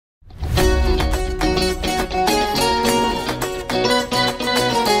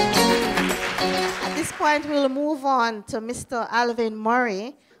point, we'll move on to Mr. Alvin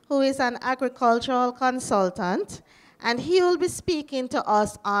Murray, who is an agricultural consultant, and he will be speaking to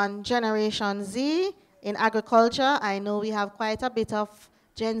us on Generation Z in agriculture. I know we have quite a bit of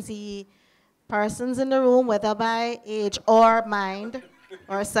Gen Z persons in the room, whether by age or mind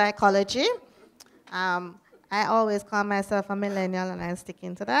or psychology. I always call myself a millennial, and I'm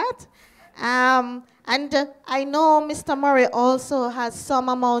sticking to that. I know Mr. Murray also has some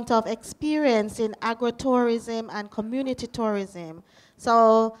amount of experience in agritourism and community tourism.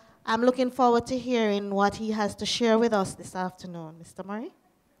 So I'm looking forward to hearing what he has to share with us this afternoon. Mr. Murray?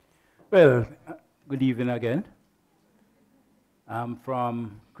 Well, good evening again. I'm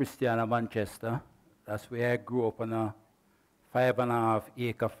from Christiana, Manchester. That's where I grew up on a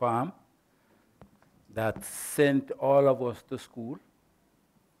 5.5-acre farm that sent all of us to school.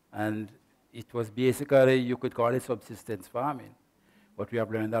 And it was basically, you could call it subsistence farming, but we have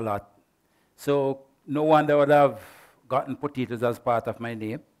learned a lot. So no wonder I would have gotten potatoes as part of my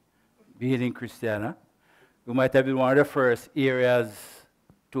name, being in Christiana. We might have been one of the first areas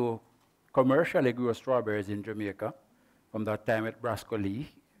to commercially grow strawberries in Jamaica from that time at Brasco-Lee.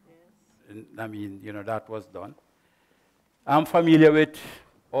 Yes. I mean, you know, that was done. I'm familiar with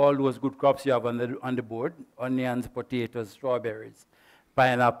all those good crops you have on the board: onions, potatoes, strawberries,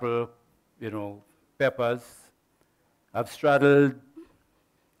 pineapple, you know, peppers. I've straddled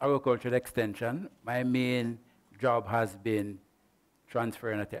agricultural extension. My main job has been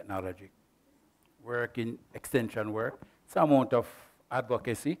transferring the technology, work in extension work, some amount of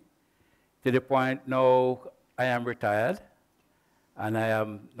advocacy, to the point now I am retired, and I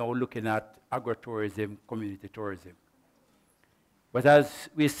am now looking at agritourism, community tourism. But as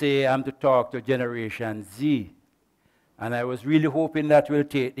we say, I'm to talk to Generation Z. And I was really hoping that we'll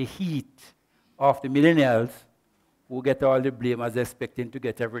take the heat off the millennials who get all the blame as expecting to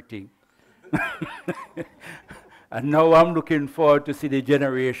get everything. And now I'm looking forward to see the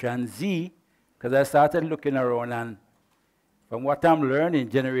Generation Z, because I started looking around, and from what I'm learning,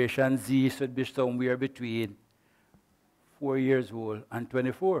 Generation Z should be somewhere between 4 years old and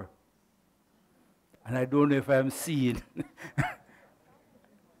 24. And I don't know if I'm seeing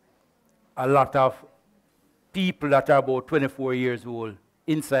a lot of people that are about 24 years old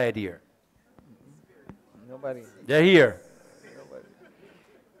inside here. Nobody. They're here. Nobody.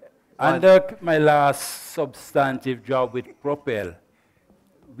 Under my last substantive job with Propel,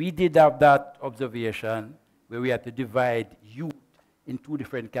 we did have that observation where we had to divide youth in 2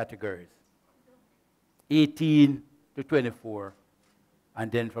 different categories: 18 to 24,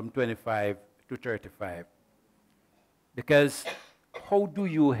 and then from 25 to 35. Because how do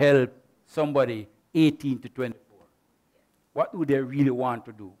you help somebody 18 to 24? What do they really want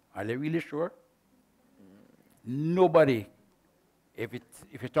to do? Are they really sure? Nobody. If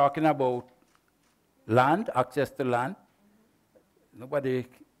you're talking about land, access to land, nobody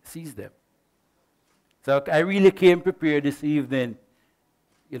sees them. So I really came prepared this evening,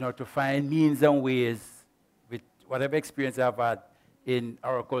 you know, to find means and ways with whatever experience I've had in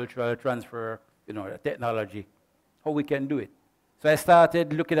our cultural transfer, you know, technology, how we can do it. So I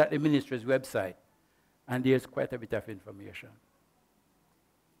started looking at the ministry's website, and there's quite a bit of information.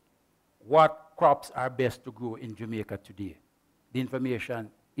 What crops are best to grow in Jamaica today? The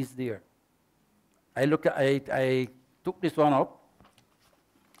information is there. I took this one up.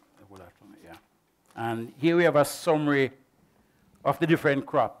 Yeah. And here we have a summary of the different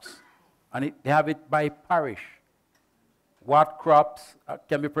crops. And they have it by parish. What crops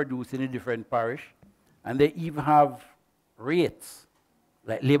can be produced in a different parish. And they even have rates.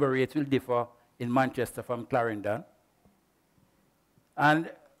 Like labor rates will differ in Manchester from Clarendon. And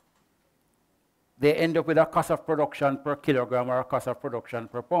they end up with a cost of production per kilogram or a cost of production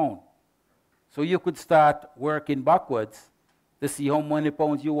per pound. So you could start working backwards to see how many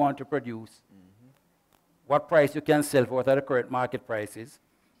pounds you want to produce, what price you can sell for, what are the current market prices,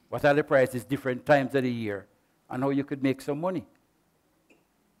 what are the prices different times of the year, and how you could make some money.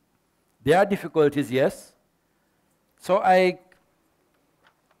 There are difficulties, yes. So I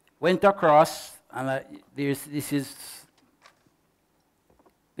went across, and this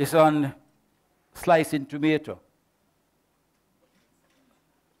is on slicing tomato.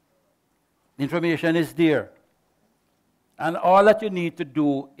 The information is there. And all that you need to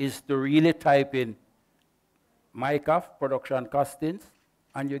do is to really type in MICAF, production costings,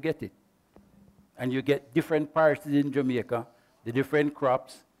 and you get it. And you get different parishes in Jamaica, the different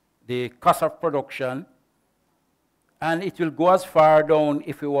crops, the cost of production, and it will go as far down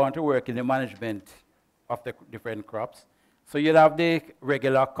if you want to work in the management of the different crops. So you'll have the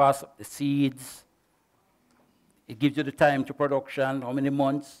regular cost of the seeds. It gives you the time to production, how many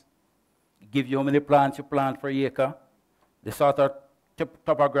months. give you how many plants you plant per acre, the sort of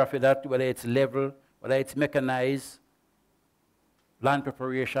topography that, whether it's level, whether it's mechanized, land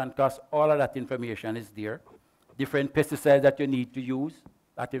preparation costs, all of that information is there. Different pesticides that you need to use,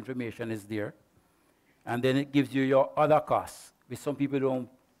 that information is there. And then it gives you your other costs, which some people don't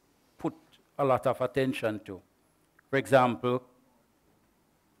put a lot of attention to. For example,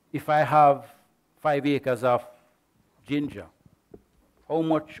 if I have 5 acres of ginger, how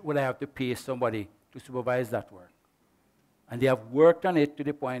much would I have to pay somebody to supervise that work? And they have worked on it to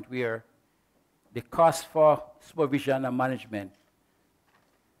the point where the cost for supervision and management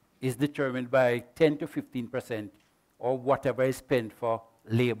is determined by 10 to 15% or whatever is spent for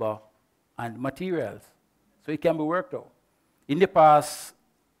labor and materials. So it can be worked out. In the past,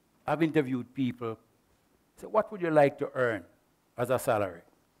 I've interviewed people. So what would you like to earn as a salary?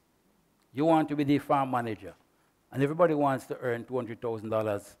 You want to be the farm manager, and everybody wants to earn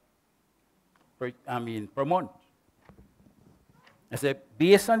 $200,000 per month. I said,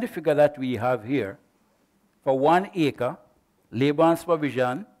 based on the figure that we have here, for 1 acre, labor and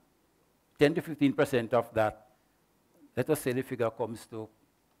supervision, 10 to 15% of that, let us say the figure comes to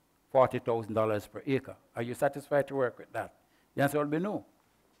 $40,000 per acre. Are you satisfied to work with that? The answer will be no.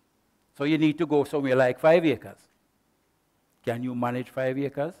 So you need to go somewhere like 5 acres. Can you manage 5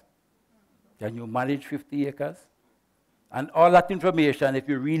 acres? Can you manage 50 acres? And all that information, if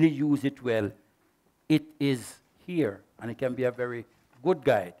you really use it well, it is here, and it can be a very good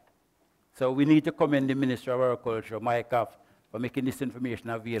guide. So we need to commend the Minister of Agriculture, Mike, for making this information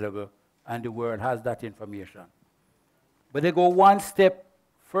available, and the world has that information. But they go one step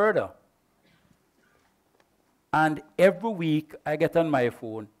further. And every week I get on my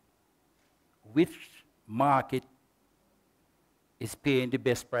phone which market is paying the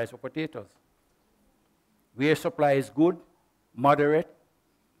best price for potatoes. Where supply is good, moderate,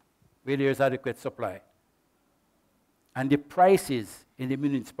 where there is adequate supply. And the prices in the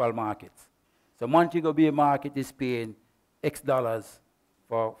municipal markets. So Montego Bay market is paying X dollars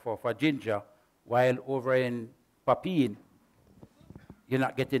for ginger, while over in Papine, you're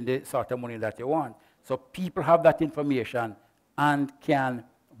not getting the sort of money that you want. So people have that information and can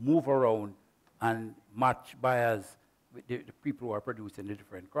move around and match buyers with the people who are producing the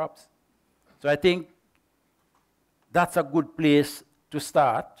different crops. So I think that's a good place to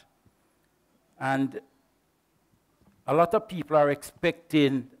start. And a lot of people are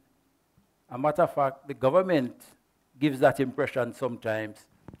expecting, a matter of fact, the government gives that impression sometimes,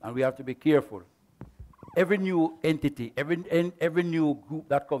 and we have to be careful. Every new entity, every new group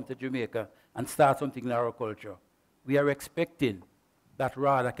that comes to Jamaica and starts something in agriculture, we are expecting that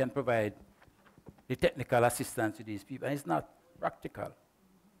RADA can provide the technical assistance to these people, and it's not practical.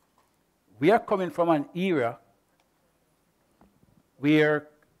 We are coming from an era where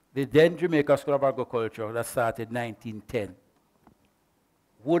the then Jamaica School of Agriculture, that started in 1910,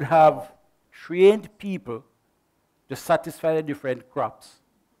 would have trained people to satisfy the different crops.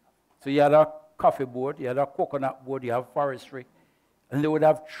 So you had a coffee board, you had a coconut board, you have forestry, and they would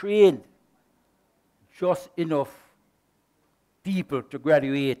have trained just enough people to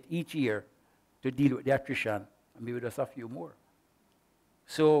graduate each year to deal with the attrition, and maybe just a few more.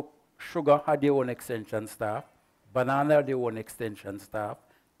 So sugar had their own extension staff, banana had their own extension staff,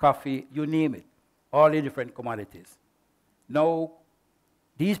 coffee, you name it, all the different commodities. Now,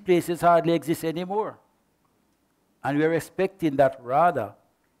 these places hardly exist anymore. And we're expecting that RADA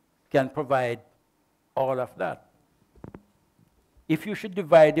can provide all of that. If you should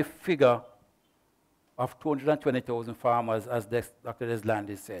divide the figure of 220,000 farmers, as Dr.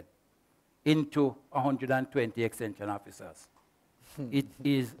 Deslandes said, into 120 extension officers, it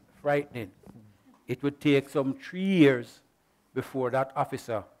is frightening. It would take some 3 years before that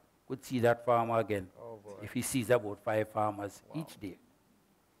officer could see that farmer again, if he sees about 5 farmers each day.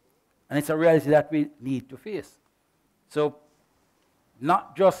 And it's a reality that we need to face. So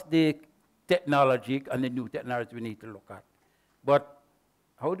not just the technology and the new technology we need to look at, but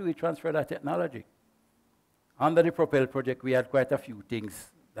how do we transfer that technology? Under the Propel project, we had quite a few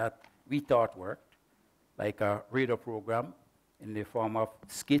things that we thought worked, like a radar program in the form of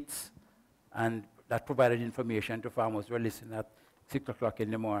skits, and that provided information to farmers who were listening at 6 o'clock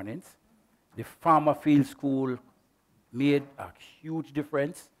in the mornings. The Farmer Field School made a huge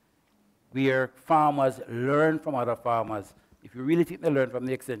difference, where farmers learn from other farmers. If you really think they learn from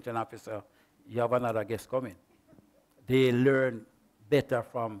the extension officer, you have another guest coming. They learn better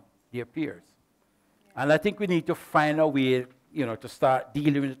from their peers. And I think we need to find a way, to start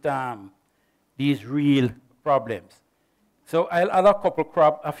dealing with these real problems. So I'll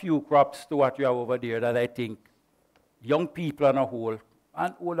add a few crops to what you have over there that I think young people on a whole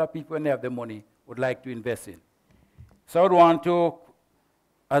and older people, when they have the money, would like to invest in. So I would want to,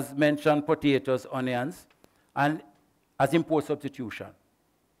 as mentioned, potatoes, onions, and as import substitution.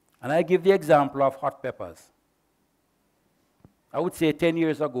 And I give the example of hot peppers. I would say 10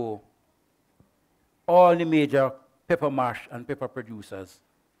 years ago, all the major pepper mash and pepper producers,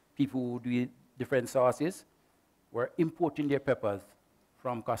 people who do different sauces, were importing their peppers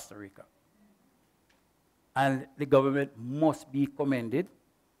from Costa Rica. And the government must be commended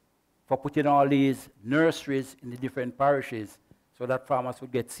for putting all these nurseries in the different parishes so that farmers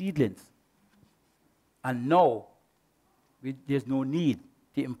would get seedlings. And now, there's no need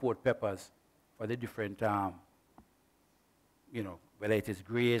to import peppers for the different, whether it is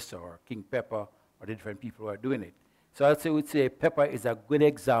Grace or King Pepper or the different people who are doing it. So I would say pepper is a good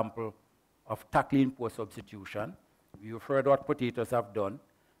example of tackling import substitution. You've heard what potatoes have done.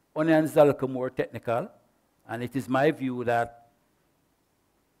 Onions are a little more technical, and it is my view that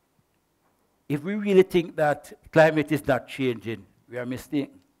if we really think that climate is not changing, we are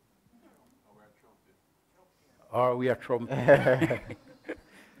mistaken. Or we are trumping.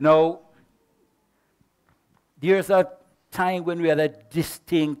 Now, there's a time when we had a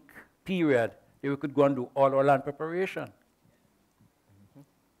distinct period that we could go and do all our land preparation.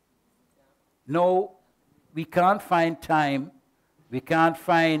 Now, we can't find time, we can't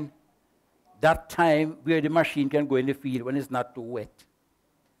find that time where the machine can go in the field when it's not too wet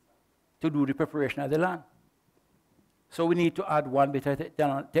to do the preparation of the land. So we need to add one bit of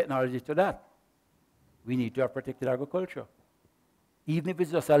technology to that. We need to have protected agriculture. Even if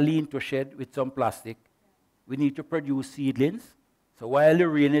it's just a lean-to shed with some plastic, we need to produce seedlings. So while the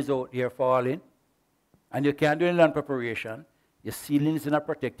rain is out there falling, and you can't do any land preparation, your seedlings in a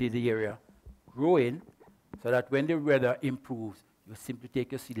protected area, growing, so that when the weather improves, you simply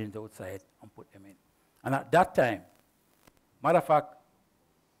take your seedlings outside and put them in. And at that time, matter of fact,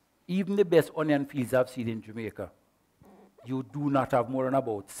 even the best onion fields I've seen in Jamaica, you do not have more than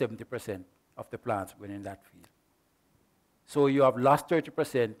about 70% of the plants going in that field. So you have lost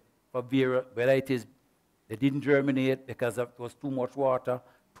 30% for whether it is they didn't germinate because it was too much water,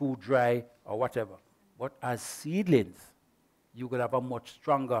 too dry, or whatever. But as seedlings, you could have a much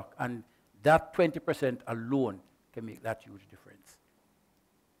stronger, and that 20% alone can make that huge difference.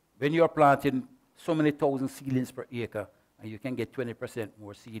 When you're planting so many thousand seedlings per acre, and you can get 20%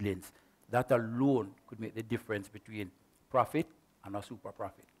 more seedlings, that alone could make the difference between profit and a super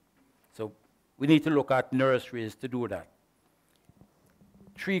profit. So we need to look at nurseries to do that.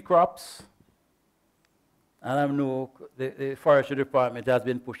 Tree crops, and I know the forestry department has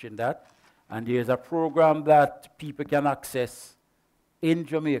been pushing that, and there's a program that people can access in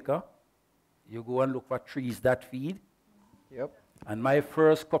Jamaica. You go and look for trees that feed. Yep. And my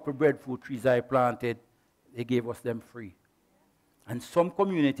first couple breadfruit trees I planted, they gave us them free. And some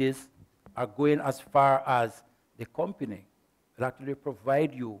communities are going as far as the company will actually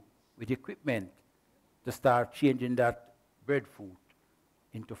provide you with equipment to start changing that breadfruit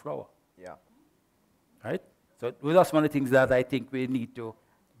into flour. Yeah. Right? So those are some of the things that I think we need to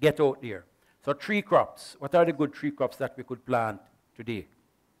get out there. So tree crops. What are the good tree crops that we could plant today?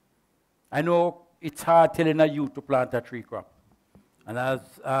 I know it's hard telling a youth to plant a tree crop. And as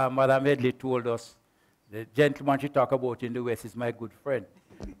Madam Headley told us, the gentleman she talked about in the West is my good friend.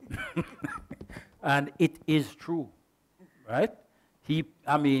 And it is true, right? He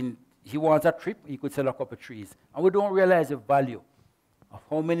wants a trip, he could sell a couple of trees. And we don't realize the value of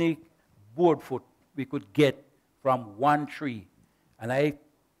how many board foot we could get from one tree. And I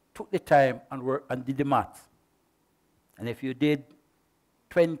took the time and did the math. And if you did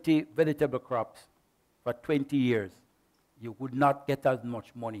 20 vegetable crops for 20 years, you would not get as much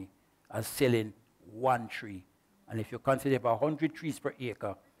money as selling one tree. And if you consider about 100 trees per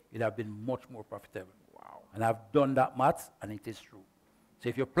acre, it would have been much more profitable. Wow. And I've done that math, and it is true. So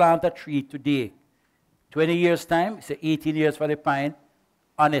if you plant a tree today, 20 years' time, say 18 years for the pine,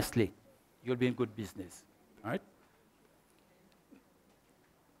 honestly, you'll be in good business. All right?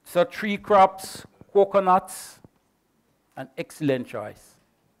 So tree crops, coconuts, an excellent choice.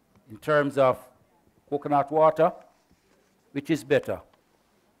 In terms of coconut water, which is better,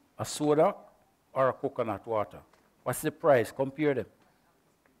 a soda or a coconut water? What's the price? Compare them.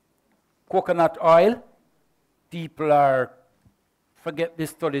 Coconut oil, people forget the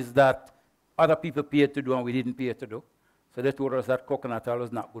studies that other people paid to do and we didn't pay to do. So they told us that coconut oil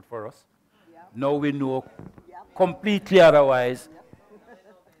was not good for us. Yep. Now we know completely otherwise. Yep.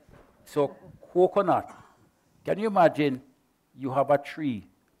 So coconut, can you imagine you have a tree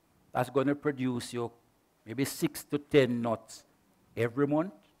that's going to produce you maybe 6 to 10 nuts every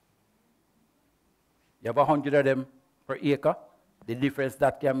month? You have 100 of them per acre. the difference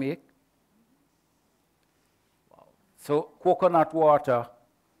that can make. Wow. So coconut water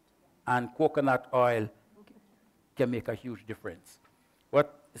and coconut oil can make a huge difference.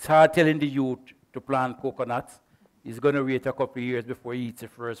 But it's hard telling the youth to plant coconuts. He's going to wait a couple of years before he eats the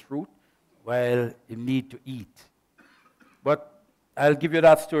first fruit, while he needs to eat. But I'll give you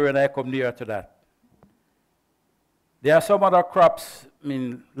that story when I come near to that. There are some other crops,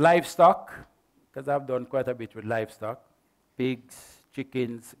 livestock, because I've done quite a bit with livestock. Pigs,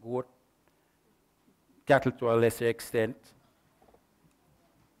 chickens, goat, cattle to a lesser extent.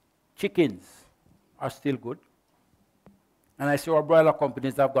 Chickens are still good. And I see our broiler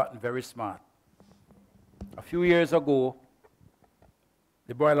companies have gotten very smart. A few years ago,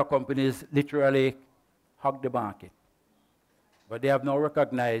 the broiler companies literally hugged the market. But they have now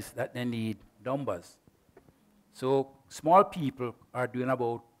recognized that they need numbers. So small people are doing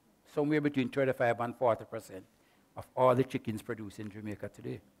about somewhere between 35 and 40% of all the chickens produced in Jamaica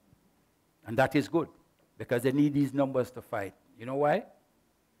today. And that is good, because they need these numbers to fight. You know why?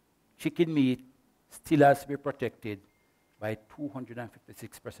 Chicken meat still has to be protected by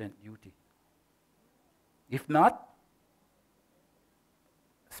 256% duty. If not,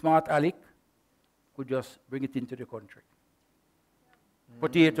 smart Alec could just bring it into the country.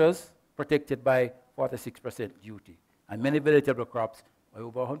 Potatoes protected by 46% duty, and many vegetable crops by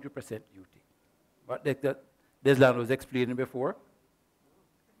over 100% duty. But like Deslan was explaining before.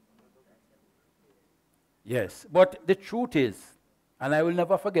 Yes, but the truth is, and I will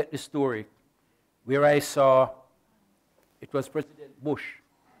never forget the story, where I saw, it was President Bush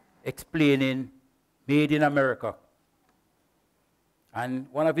explaining made in America. And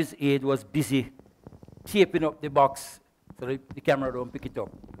one of his aides was busy taping up the box so the camera don't pick it up.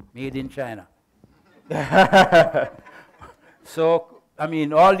 Made in China. So,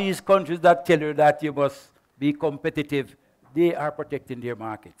 all these countries that tell you that you must be competitive, they are protecting their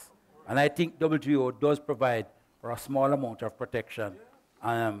markets. And I think WTO does provide for a small amount of protection.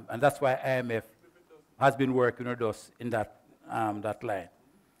 And that's why IMF has been working with us in that line.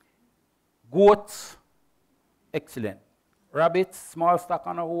 Goats, excellent. Rabbits, small stock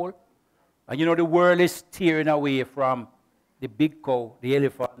on a whole. And the world is steering away from the big cow, the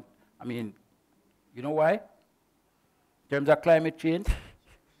elephant. You know why? In terms of climate change,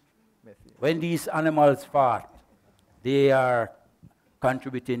 when these animals fart, they are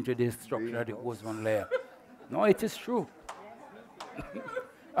contributing to the destruction of the ozone layer. No, it is true.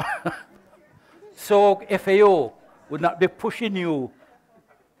 So FAO would not be pushing you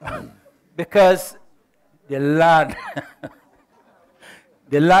because the land,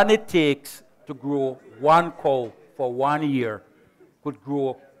 the land it takes to grow one cow for 1 year could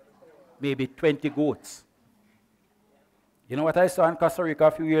grow maybe 20 goats. You know what I saw in Costa Rica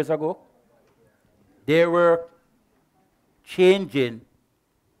a few years ago? They were changing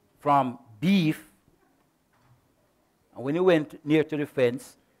from beef, and when you went near to the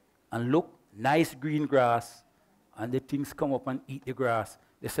fence and look, nice green grass, and the things come up and eat the grass,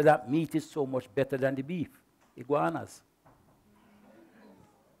 they said that meat is so much better than the beef. Iguanas.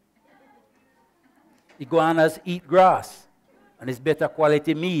 Iguanas eat grass, and it's better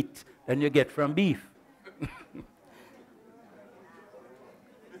quality meat than you get from beef.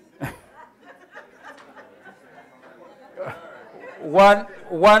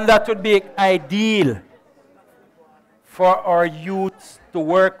 One that would be ideal for our youths to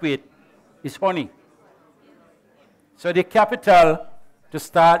work with is honey. So the capital to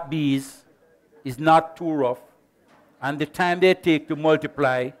start bees is not too rough, and the time they take to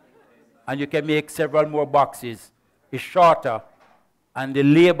multiply, and you can make several more boxes, is shorter, and the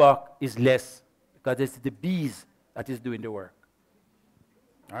labor is less, because it's the bees that is doing the work.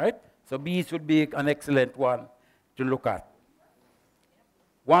 All right? So bees would be an excellent one to look at.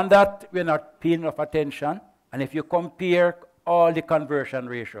 One that we're not paying enough attention, and if you compare all the conversion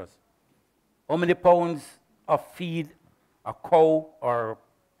ratios, how many pounds of feed a cow or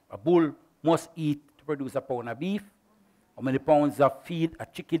a bull must eat to produce a pound of beef? How many pounds of feed a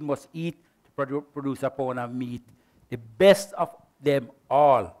chicken must eat to produce a pound of meat? The best of them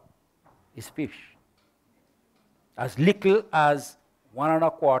all is fish. As little as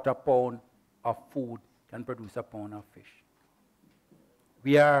 1¼ pound of food can produce a pound of fish.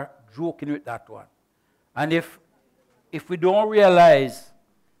 We are joking with that one. And if we don't realize,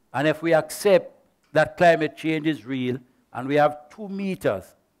 and if we accept that climate change is real, and we have 2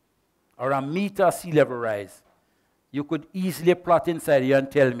 meters or a meter sea level rise, you could easily plot inside here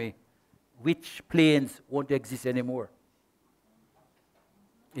and tell me which plains won't exist anymore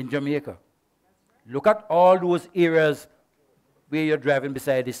in Jamaica. Look at all those areas where you're driving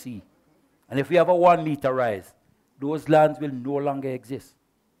beside the sea. And if we have a 1 meter rise, those lands will no longer exist.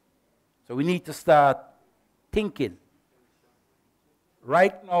 So we need to start thinking.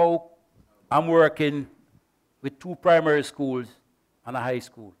 Right now, I'm working with 2 primary schools and a high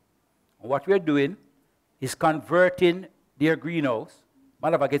school. And what we're doing is converting their greenhouse.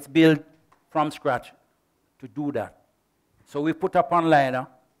 Matter of fact, it's built from scratch to do that. So we put a pond liner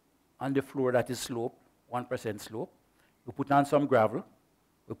on the floor that is sloped, 1% slope. We put on some gravel.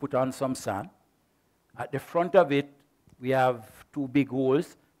 We put on some sand. At the front of it, we have 2 big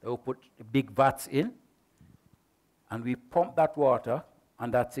holes that we put the big vats in. And we pump that water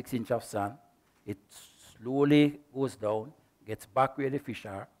on that 6 inch of sand. It slowly goes down, gets back where the fish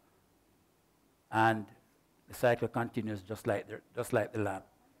are, and the cycle continues just like the land.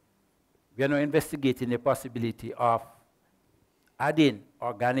 We are now investigating the possibility of adding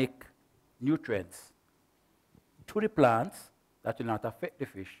organic nutrients to the plants that will not affect the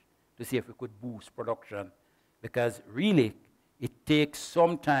fish to see if we could boost production. Because really, it takes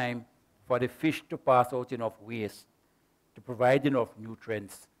some time for the fish to pass out enough waste to provide enough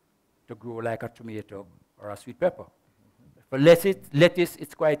nutrients to grow like a tomato or a sweet pepper. For lettuce,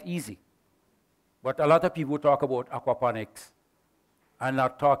 it's quite easy. But a lot of people talk about aquaponics and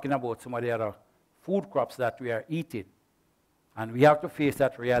not talking about some of the other food crops that we are eating. And we have to face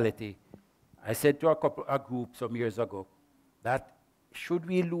that reality. I said to a group some years ago that should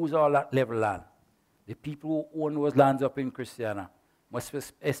we lose all that level land, the people who own those lands up in Christiana must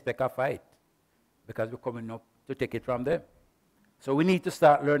expect a fight because we're coming up to take it from them. So we need to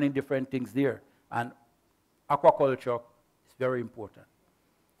start learning different things there. And aquaculture is very important.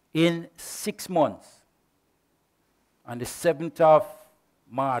 In 6 months, on the 7th of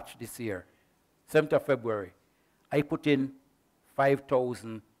March this year, 7th of February, I put in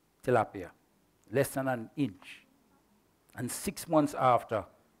 5,000 tilapia, less than an inch. And 6 months after,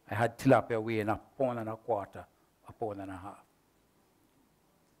 I had tilapia weighing 1.25 pounds, 1.5 pounds.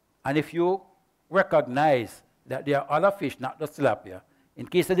 And if you recognize that there are other fish, not just tilapia, in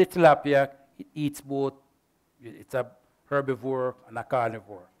case of the tilapia, it eats both, it's a herbivore and a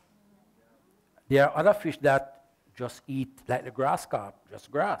carnivore. There are other fish that just eat, like the grass carp, just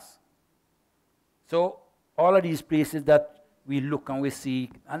grass. So all of these places that we look and we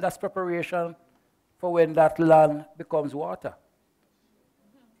see, and that's preparation for when that land becomes water.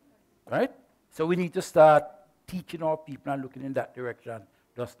 Right? So we need to start teaching our people and looking in that direction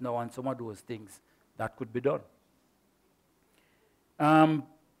just now on some of those things that could be done.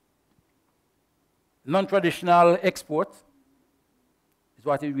 Non-traditional exports is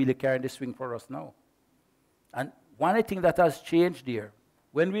what is really carrying the swing for us now. And one thing that has changed here,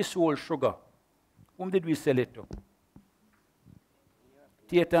 when we sold sugar, whom did we sell it to?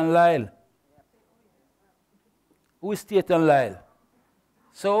 Tate and Lyle. Who is Tate and Lyle?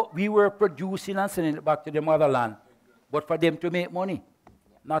 So we were producing and sending it back to the motherland, but for them to make money,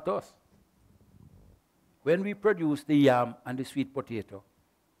 not us. When we produce the yam and the sweet potato,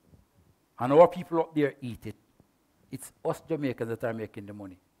 and our people up there eat it, it's us Jamaicans that are making the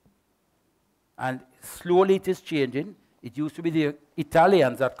money. And slowly it is changing. It used to be the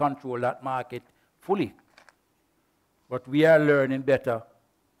Italians that control that market fully. But we are learning better.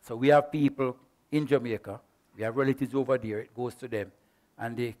 So we have people in Jamaica, we have relatives over there, it goes to them.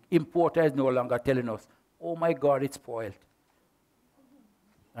 And the importer is no longer telling us, oh my God, it's spoiled.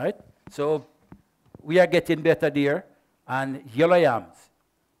 Right? So we are getting better there. And yellow yams.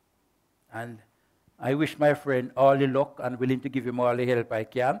 And I wish my friend all the luck and willing to give him all the help I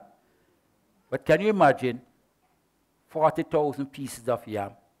can. But can you imagine 40,000 pieces of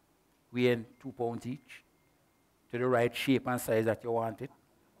yam weighing 2 pounds each to the right shape and size that you want it?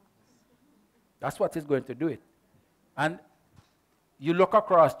 That's what is going to do it. And you look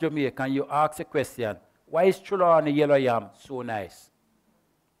across Jamaica and you ask a question, why is Trelawney yellow yam so nice?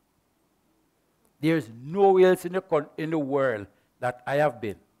 There's nowhere else in the world that I have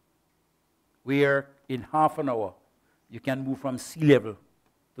been where in half an hour you can move from sea level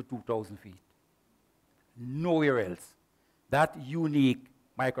to 2,000 feet. Nowhere else. That unique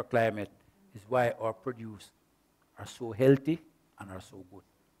microclimate is why our produce are so healthy and are so good.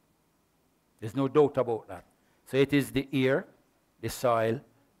 There's no doubt about that. So it is the air, the soil,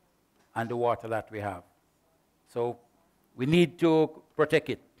 and the water that we have. So we need to protect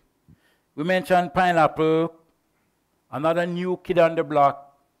it. We mentioned pineapple, another new kid on the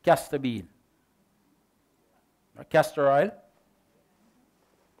block, castor bean. Castor oil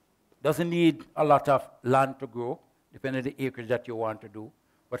doesn't need a lot of land to grow, depending on the acreage that you want to do.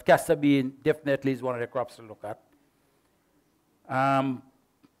 But castor bean definitely is one of the crops to look at.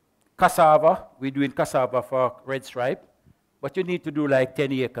 Cassava, we're doing cassava for red stripe, but you need to do like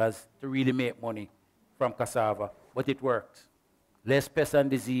 10 acres to really make money from cassava. but it works. Less pest and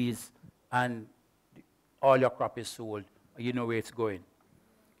disease, and all your crop is sold. You know where it's going.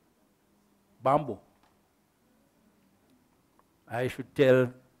 Bamboo. I should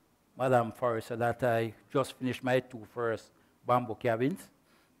tell Madam Forrester that I just finished my 2 first bamboo cabins.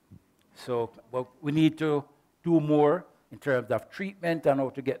 So but we need to do more in terms of treatment and how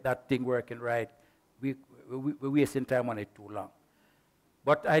to get that thing working right. We're wasting time on it too long.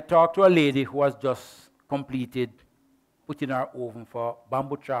 But I talked to a lady who has just completed putting her oven for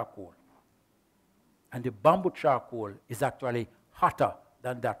bamboo charcoal. And the bamboo charcoal is actually hotter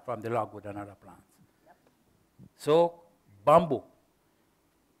than that from the logwood and other plants. Yep. So, bamboo.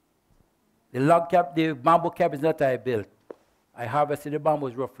 The bamboo cabins that I built, I harvested the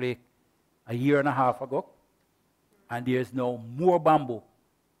bamboos roughly a year and a half ago, and there's now more bamboo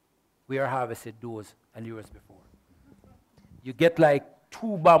we are harvested those and years before. You get like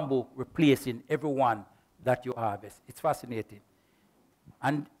 2 bamboo replacing every one that you harvest. It's fascinating.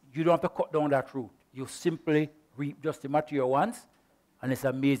 And you don't have to cut down that root. You simply reap just the material once, and it's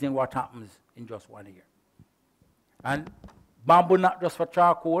amazing what happens in just 1 year. And bamboo not just for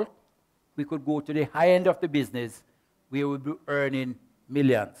charcoal. We could go to the high end of the business where we'll be earning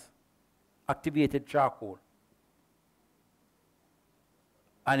millions. Activated charcoal.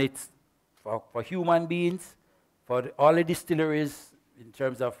 And it's for human beings, for all the distilleries, in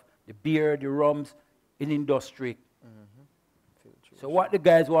terms of the beer, the rums, in industry. So what the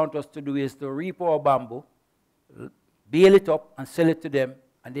guys want us to do is to reap our bamboo, bale it up, and sell it to them,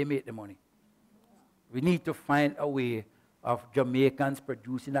 and they make the money. We need to find a way of Jamaicans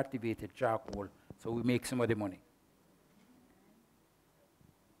producing activated charcoal so we make some of the money.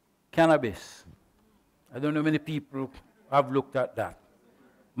 Cannabis. I don't know many people have looked at that.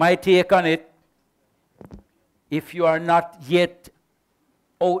 My take on it, if you are not yet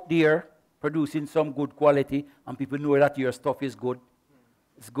out there producing some good quality and people know that your stuff is good,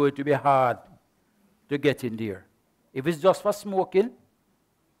 it's going to be hard to get in there. If it's just for smoking,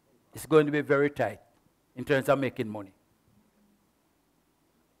 it's going to be very tight in terms of making money.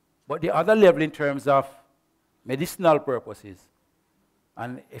 But the other level in terms of medicinal purposes,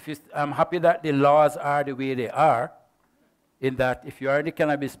 and I'm happy that the laws are the way they are, in that if you are in the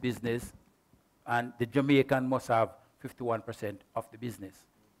cannabis business, and the Jamaican must have 51% of the business,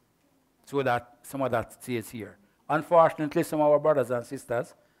 so that some of that stays here. Unfortunately, some of our brothers and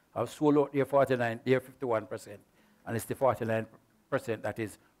sisters have sold out their 51%, and it's the 49% that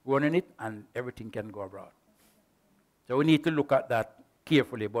is running it, and everything can go abroad. So we need to look at that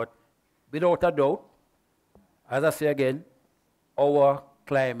carefully, but without a doubt, as I say again, our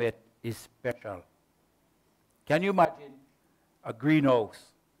climate is special. Can you imagine a greenhouse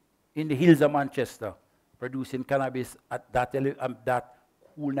in the hills of Manchester producing cannabis at that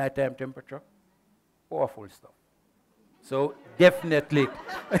cool nighttime temperature? Powerful stuff. So definitely.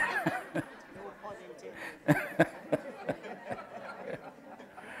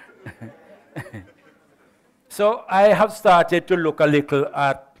 So I have started to look a little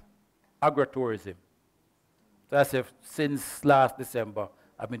at agritourism. So as if since last December,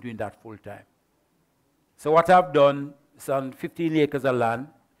 I've been doing that full time. So what I've done is on 15 acres of land,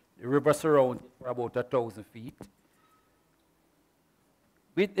 the river surrounds it for about 1,000 feet.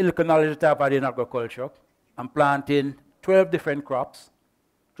 With the little knowledge that I've had in agriculture, I'm planting 12 different crops,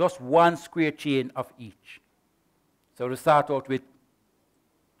 just 1 square chain of each. So we start out with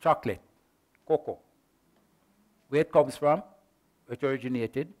chocolate, cocoa. Where it comes from, where it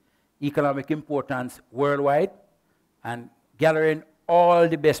originated, economic importance worldwide, and gathering all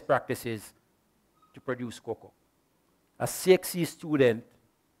the best practices to produce cocoa. A CXC student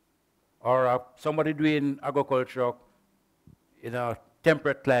or somebody doing agriculture in a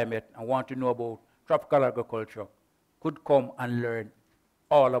temperate climate and want to know about tropical agriculture could come and learn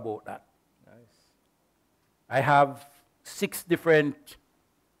all about that. Nice. I have 6 different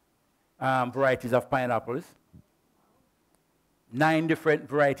varieties of pineapples, 9 different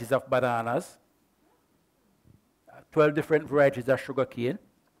varieties of bananas, 12 different varieties of sugarcane,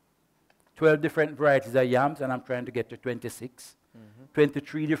 12 different varieties of yams, and I'm trying to get to 26,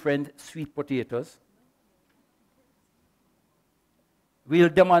 23 different sweet potatoes. We'll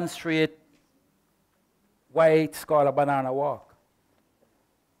demonstrate why it's called a banana walk.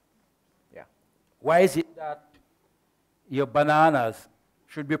 Yeah. Why is it that your bananas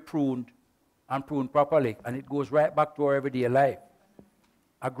should be pruned and pruned properly, and it goes right back to our everyday life?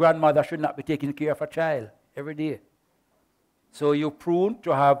 A grandmother should not be taking care of a child every day. So you prune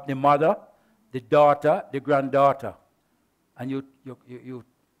to have the mother, the daughter, the granddaughter, and you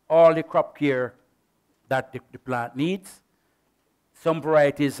all the crop care that the plant needs. Some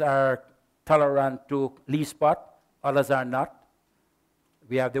varieties are tolerant to leaf spot, others are not.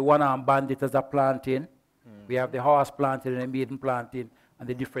 We have the one-armed bandit as a planting. We have the horse planting and the maiden planting, and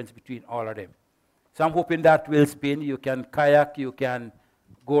the difference between all of them. So I'm hoping that will spin. You can kayak, you can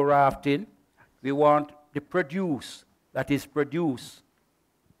go rafting. We want the produce that is produced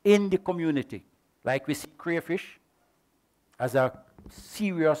in the community. Like we see crayfish as a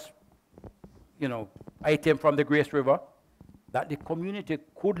serious, item from the Grace River, that the community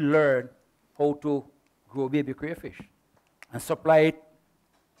could learn how to grow baby crayfish and supply it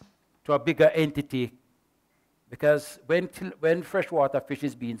to a bigger entity. Because when freshwater fish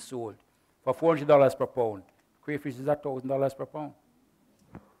is being sold for $400 per pound, crayfish is $1,000 per pound.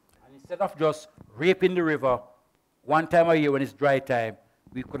 And instead of just raping the river one time a year when it's dry time,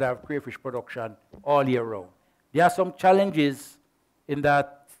 we could have crayfish production all year round. There are some challenges in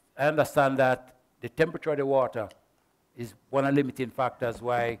that. I understand that the temperature of the water is one of the limiting factors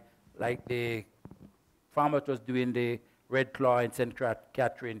why, like the farmer was doing the Red Claw in St.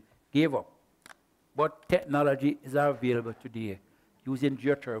 Catherine, gave up. But technology is available today using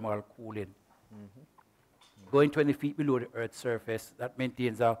geothermal cooling. Going 20 feet below the Earth's surface, that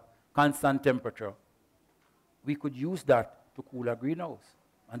maintains a constant temperature. We could use that to cool a greenhouse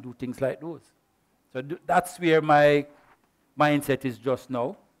and do things like those. So that's where my mindset is just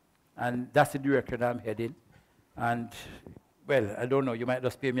now, and that's the direction I'm heading. And, well, I don't know, you might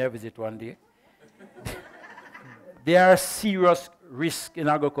just pay me a visit one day. There are serious risks in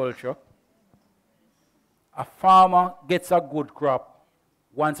agriculture. A farmer gets a good crop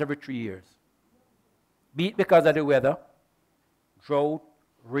once every 3 years. Be it because of the weather, drought,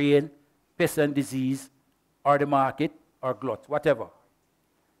 rain, pest and disease, or the market, or glut, whatever.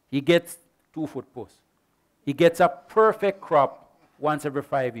 He gets 2-foot posts. He gets a perfect crop once every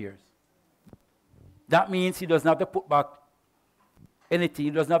 5 years. That means he doesn't have to put back anything.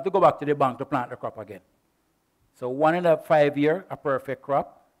 He doesn't have to go back to the bank to plant the crop again. So 1 in a 5 year, a perfect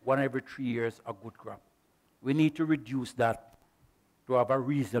crop. 1 every 3 years, a good crop. We need to reduce that to have a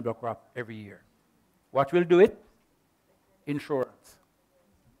reasonable crop every year. What will do it? Insurance.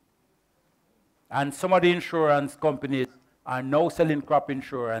 And some of the insurance companies are now selling crop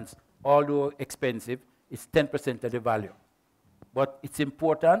insurance, although expensive. It's 10% of the value. But it's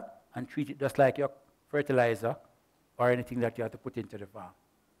important, and treat it just like your fertilizer or anything that you have to put into the farm.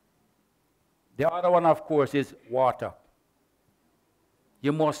 The other one, of course, is water.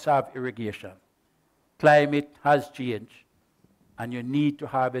 You must have irrigation. Climate has changed, and you need to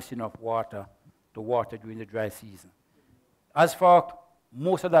harvest enough water to water during the dry season. As for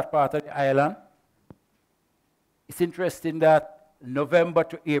most of that part of the island, it's interesting that November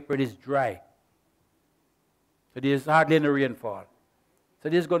to April is dry. So there's hardly any rainfall. So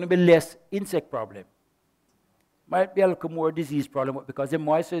there's going to be less insect problem. Might be a little more disease problem, but because the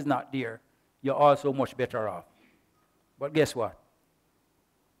moisture is not there, you're also much better off. But guess what?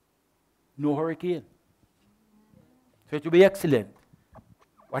 No hurricane. So it will be excellent.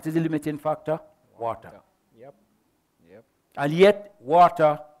 What is the limiting factor? Water. Yep. And yet,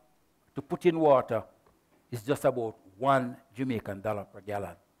 water, to put in water, is just about $1 Jamaican per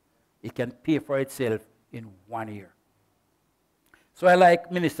gallon. It can pay for itself in 1 year. So I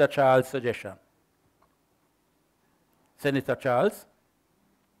like Minister Charles' suggestion. Senator Charles.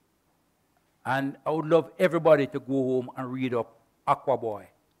 And I would love everybody to go home and read up Aqua Boy.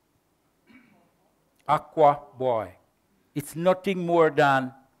 Aqua Boy. It's nothing more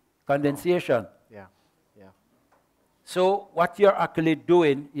than condensation. Yeah. So what you're actually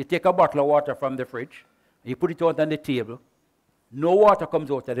doing, you take a bottle of water from the fridge, you put it out on the table. No water comes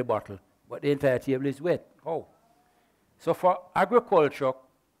out of the bottle, but the entire table is wet. Oh. So for agriculture,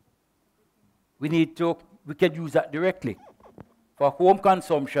 we can use that directly. For home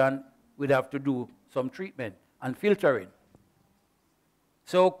consumption, we'd have to do some treatment and filtering.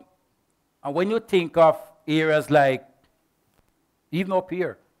 So, and when you think of areas like, even up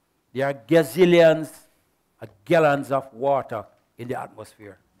here, there are gazillions of gallons of water in the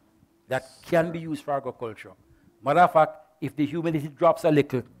atmosphere that can be used for agriculture. Matter of fact, if the humidity drops a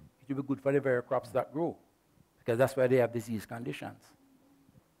little, it will be good for the very crops that grow, because that's why they have disease conditions,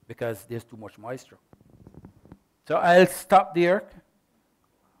 because there's too much moisture. So I'll stop there.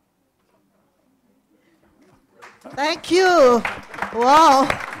 Thank you. Wow.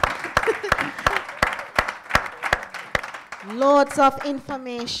 Loads of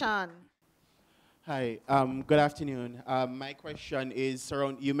information. Hi, good afternoon. My question is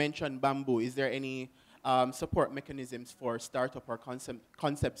around, you mentioned bamboo. Is there any support mechanisms for startup or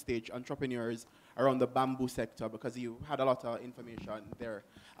concept stage entrepreneurs around the bamboo sector? Because you had a lot of information there.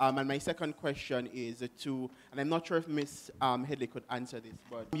 And my second question is and I'm not sure if Ms. Headley could answer this,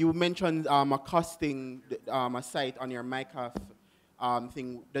 but you mentioned a costing, a site on your MyCaf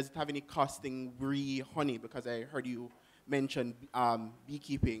thing. Does it have any costing honey? Because I heard you mention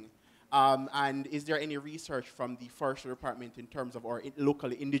beekeeping. And is there any research from the forestry department in terms of our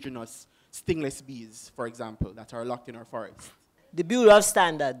local indigenous stingless bees, for example, that are locked in our forests? The Bureau of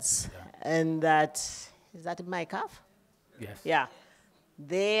Standards, and is that in my calf? Yes. Yeah.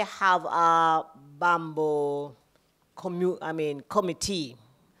 They have a bamboo committee,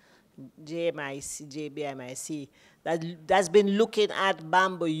 JBMIC, that's been looking at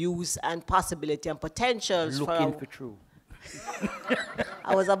bamboo use and possibility and potentials Looking for true.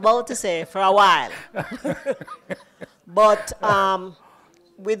 I was about to say for a while. But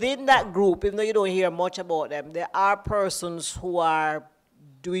within that group, even though you don't hear much about them, there are persons who are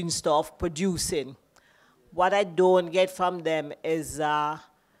doing stuff, producing. What I don't get from them is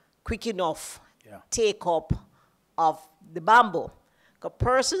quick enough take up of the bamboo. Because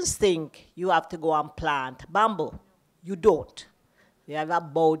persons think you have to go and plant bamboo. You don't. We have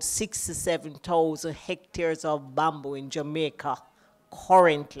about 6,000 to 7,000 hectares of bamboo in Jamaica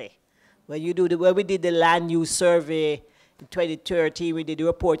currently. When we did the land use survey in 2013, we did the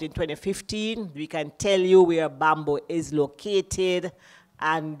report in 2015, we can tell you where bamboo is located,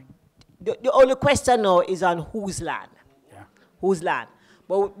 and the only question now is on whose land. Yeah. Whose land?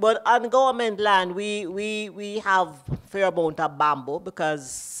 But on government land, we have fair amount of bamboo,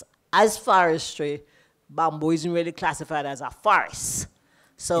 because as forestry, bamboo isn't really classified as a forest.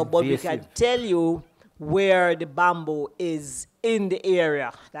 So, but we can tell you where the bamboo is in the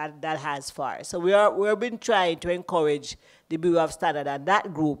area that has forest. So we've been trying to encourage the Bureau of Standards and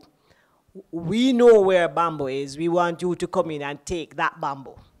that group. We know where bamboo is. We want you to come in and take that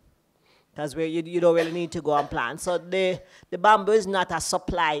bamboo, because you don't really need to go and plant. So the bamboo is not a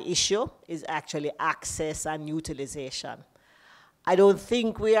supply issue. It's actually access and utilization. I don't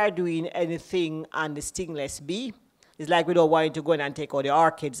think we are doing anything on the stingless bee. It's like we don't want you to go in and take all the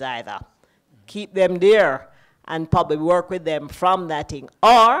orchids either. Keep them there and probably work with them from that thing.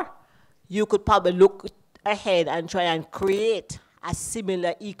 Or you could probably look ahead and try and create a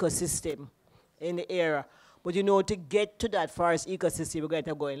similar ecosystem in the area. But you know, to get to that forest ecosystem, we're going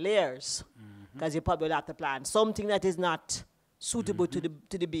to go in layers. Because you probably will have to plant something that is not suitable to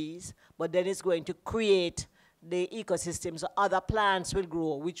the bees, but then it's going to create the ecosystem, so other plants will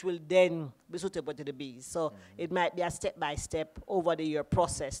grow, which will then be suitable to the bees. So it might be a step-by-step over the year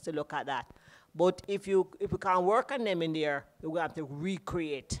process to look at that. But if we can't work on them in there, we're going to have to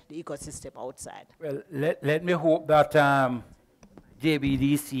recreate the ecosystem outside. Well, let me hope that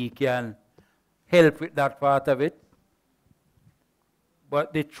JBDC can help with that part of it.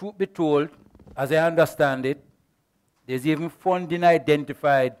 But the truth be told, as I understand it, there's even funding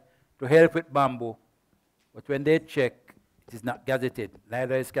identified to help with bamboo. But when they check, it is not gazetted,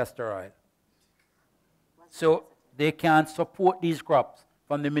 neither is castor oil. So they can't support these crops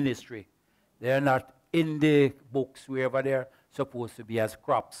from the ministry. They're not in the books wherever they're supposed to be as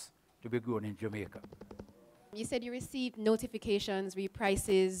crops to be grown in Jamaica. You said you received notifications,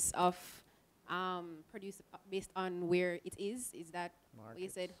 reprices of produce based on where it is. Is that what you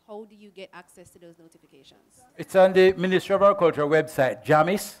said? How do you get access to those notifications? It's on the Ministry of Agriculture website,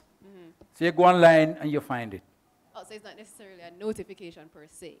 JAMIS. So you go online and you find it. Oh, so it's not necessarily a notification per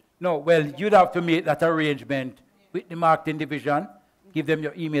se? No, well, you'd have to make that arrangement with the marketing division, give them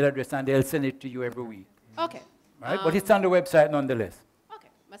your email address, and they'll send it to you every week. Okay. Right? But it's on the website nonetheless. Okay.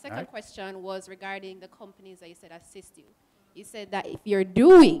 My second question was regarding the companies that you said assist you. You said that if you're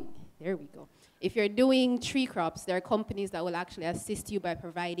doing, there we go, if you're doing tree crops, there are companies that will actually assist you by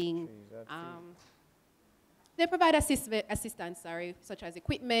providing, they provide assistance, such as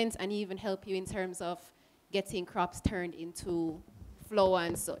equipment, and even help you in terms of getting crops turned into flour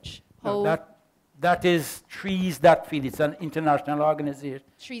and such. No, that is Trees That Feed. It's an international organization.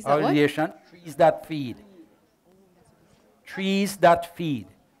 Trees That what? Trees That Feed. Trees That Feed.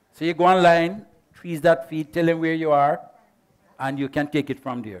 So you go online, Trees That Feed, tell them where you are, and you can take it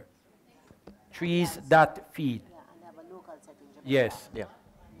from there. Trees That Feed. Yes. Yeah.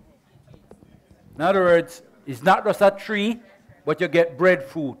 In other words, it's not just a tree, but you get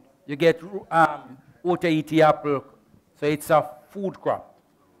breadfruit. You get otaiti apple. So it's a food crop.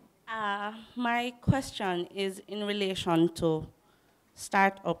 My question is in relation to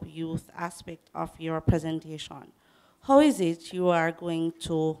startup youth aspect of your presentation. How is it you are going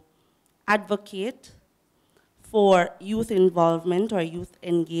to advocate for youth involvement or youth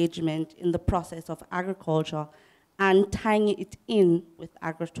engagement in the process of agriculture and tying it in with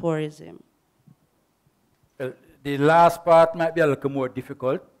agritourism? Well, the last part might be a little more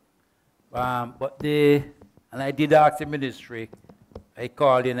difficult, and I did ask the ministry, I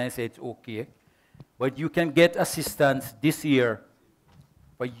called in and I said it's okay, but you can get assistance this year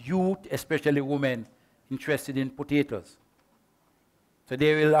for youth, especially women, interested in potatoes. So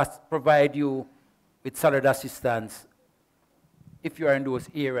they will provide you with salary assistance if you are in those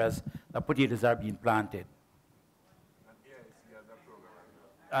areas that potatoes are being planted.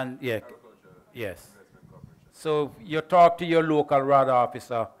 And yeah, yes. So you talk to your local RAD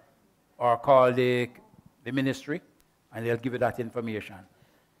officer or call the ministry and they'll give you that information.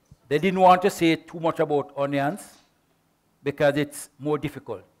 They didn't want to say too much about onions because it's more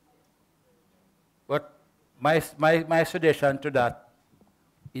difficult. But my suggestion to that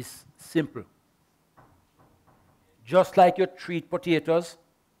is simple. Just like you treat potatoes,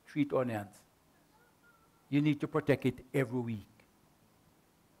 treat onions. You need to protect it every week.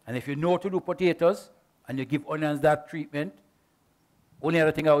 And if you know to do potatoes and you give onions that treatment, only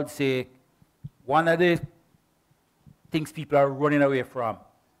other thing I would say, one of the things people are running away from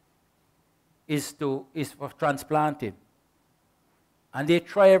is for transplanting. And they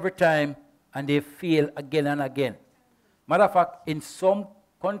try every time and they fail again and again. Matter of fact, in some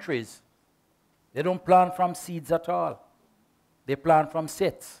countries, they don't plant from seeds at all. They plant from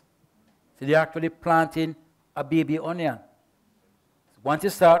sets. So they're actually planting a baby onion. Once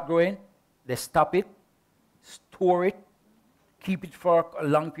it starts growing, they stop it, store it, keep it for a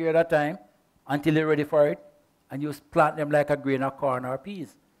long period of time until they're ready for it, and you plant them like a grain of corn or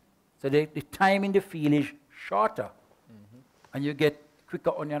peas. So the time in the field is shorter, and you get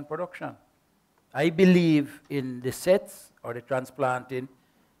quicker onion production. I believe in the sets or the transplanting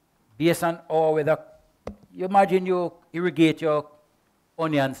based on our weather. You imagine you irrigate your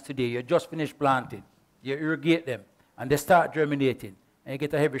onions today, you just finished planting, you irrigate them, and they start germinating, and you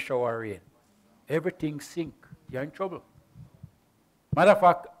get a heavy shower rain. Everything sink, you're in trouble. Matter of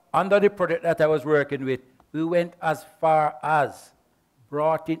fact, under the project that I was working with, we went as far as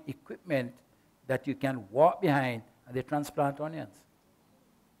brought in equipment that you can walk behind and they transplant onions.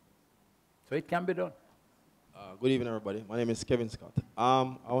 So it can be done. Good evening, everybody. My name is Kevin Scott.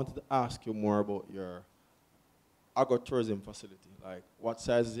 I wanted to ask you more about your agritourism facility. Like, what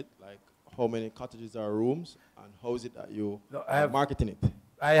size is it? Like, how many cottages or rooms? And how is it that you are marketing it?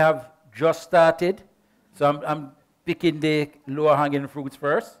 I have just started, so I'm picking the lower hanging fruits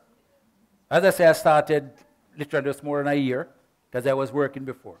first. As I say, I started literally just more than a year because I was working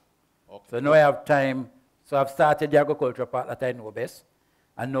before. Okay. So now I have time. So I've started the agriculture part that I know best.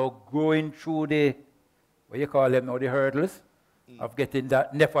 And now going through the, what you call them now, the hurdles of getting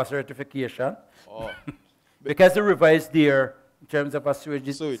that NEFA certification. Oh. Because the river is there in terms of a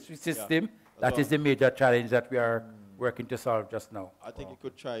sewage system. Yeah. That is the major challenge that we are working to solve just now. I think you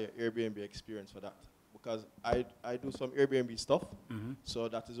could try your Airbnb experience for that. Because I do some Airbnb stuff, so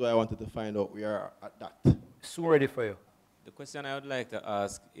that is why I wanted to find out where are at that. So ready for you. The question I would like to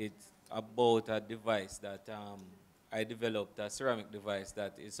ask is about a device that I developed, a ceramic device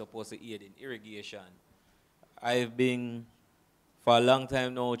that is supposed to aid in irrigation. I've been, for a long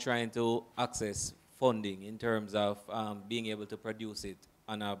time now, trying to access funding in terms of being able to produce it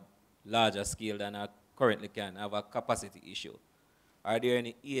on a larger scale than I currently can. I have a capacity issue. Are there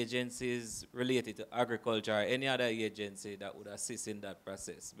any agencies related to agriculture or any other agency that would assist in that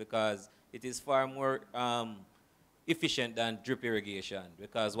process? Because it is far more efficient than drip irrigation,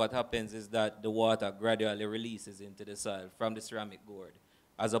 because what happens is that the water gradually releases into the soil from the ceramic gourd,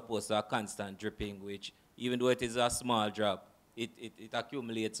 as opposed to a constant dripping, which even though it is a small drop, it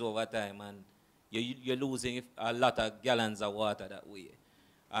accumulates over time, and you're losing a lot of gallons of water that way.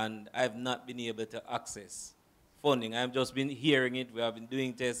 And I've not been able to access funding. I've just been hearing it. We have been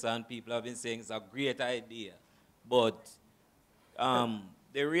doing tests, and people have been saying it's a great idea. But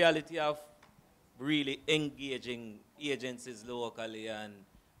the reality of really engaging agencies locally and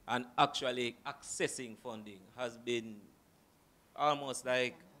actually accessing funding has been almost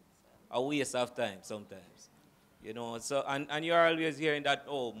like a waste of time sometimes. You know, so, and you're always hearing that,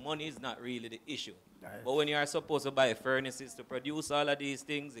 oh, money is not really the issue. Nice. But when you are supposed to buy furnaces to produce all of these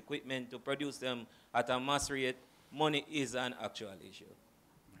things, equipment to produce them at a mass rate, money is an actual issue.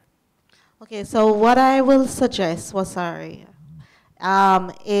 Okay, so what I will suggest, is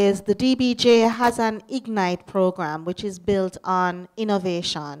the DBJ has an Ignite program which is built on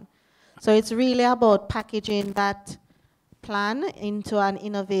innovation. So it's really about packaging that plan into an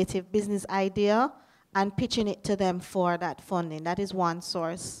innovative business idea and pitching it to them for that funding. That is one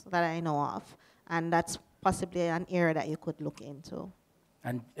source that I know of. And that's possibly an area that you could look into.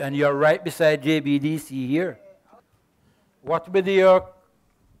 And you're right beside JBDC here. What would be your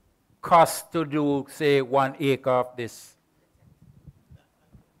cost to do, say, 1 acre of this?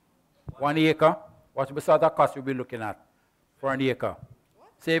 1 acre? What sort of cost you'll be looking at for an acre?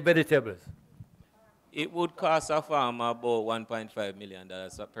 Say vegetables. It would cost a farmer about $1.5 million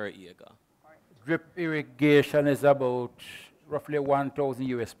per acre. Drip irrigation is about roughly 1,000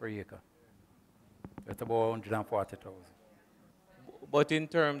 US per acre. That's about 140,000. But in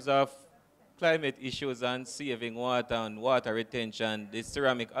terms of climate issues and saving water and water retention, this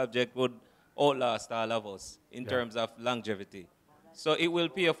ceramic object would outlast all of us in terms of longevity. So it will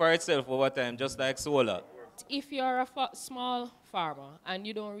pay for itself over time, just like solar. If you're a small farmer and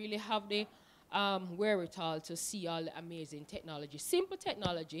you don't really have the wherewithal to see all the amazing technology, simple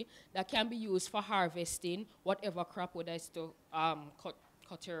technology that can be used for harvesting whatever crop, whether it's to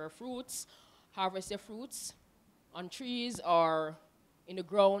cut your fruits, harvest your fruits on trees or in the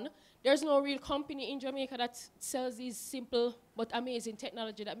ground. There's no real company in Jamaica that sells these simple but amazing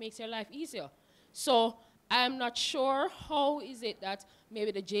technology that makes your life easier. So I'm not sure how is it that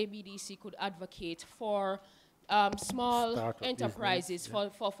maybe the JBDC could advocate for small Startup enterprises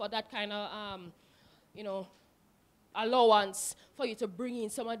business, for that kind of, you know, allowance for you to bring in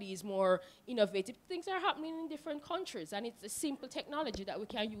some of these more innovative things that are happening in different countries. And it's a simple technology that we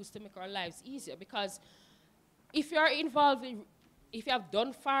can use to make our lives easier. Because if you're involved in, if you have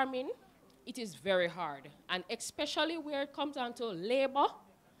done farming, it is very hard. And especially where it comes down to labor,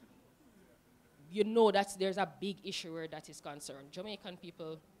 you know that there's a big issue where that is concerned. Jamaican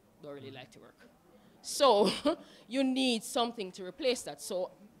people don't really like to work. So you need something to replace that.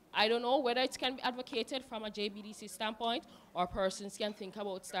 So I don't know whether it can be advocated from a JBDC standpoint, or persons can think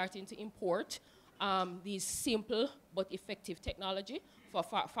about starting to import these simple but effective technology for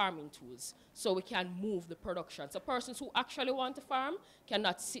farming tools, so we can move the production. So persons who actually want to farm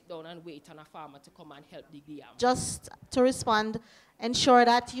cannot sit down and wait on a farmer to come and help dig the yam. Just to respond, ensure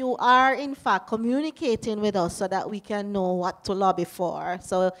that you are in fact communicating with us so that we can know what to lobby for.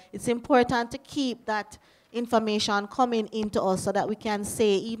 So it's important to keep that information coming into us so that we can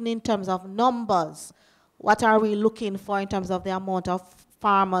say, even in terms of numbers, what are we looking for in terms of the amount of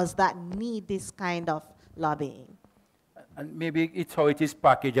farmers that need this kind of lobbying. And maybe it's how it is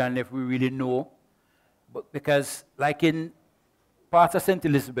packaged, and if we really know. But because, like in parts of St.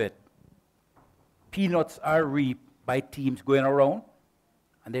 Elizabeth, peanuts are reaped by teams going around,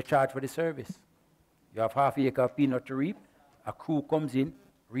 and they charge for the service. You have half an acre of peanut to reap, a crew comes in,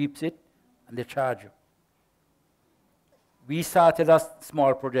 reaps it, and they charge you. We started a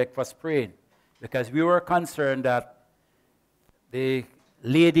small project for spraying because we were concerned that the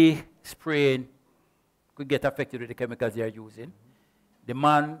lady spraying could get affected with the chemicals they are using. The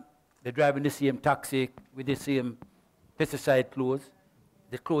man, they're driving the same taxi with the same pesticide clothes.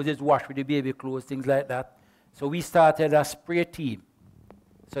 The clothes is washed with the baby clothes, things like that. So we started a spray team.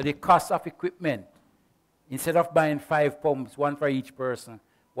 So the cost of equipment, instead of buying 5 pumps, one for each person,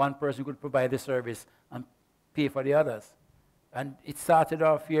 one person could provide the service and pay for the others. And it started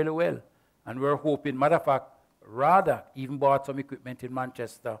off fairly well. And we're hoping, matter of fact, RADA even bought some equipment in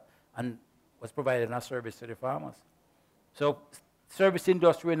Manchester and was providing a service to the farmers. So service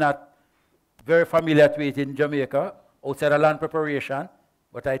industry, we're not very familiar to it in Jamaica, outside of land preparation,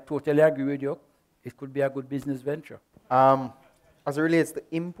 but I totally agree with you. It could be a good business venture. As it relates to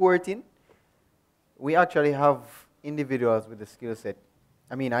importing, we actually have individuals with the skill set.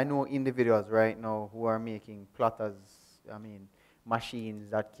 I mean, I know individuals right now who are making plotters, machines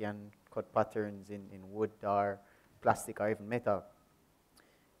that can cut patterns in wood or plastic or even metal.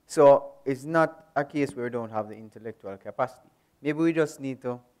 So it's not a case where we don't have the intellectual capacity. Maybe we just need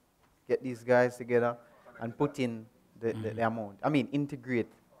to get these guys together and put in the amount.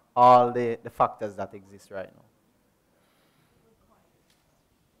 Integrate all the factors that exist right now.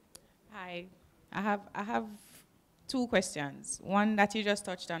 Hi, I have 2 questions. One that you just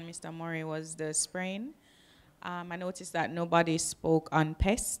touched on, Mr. Murray, was the spraying. I noticed that nobody spoke on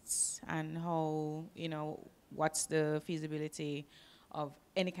pests and how, what's the feasibility of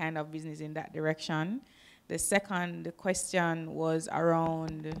any kind of business in that direction. The second question was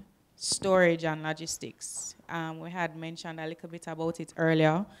around storage and logistics. We had mentioned a little bit about it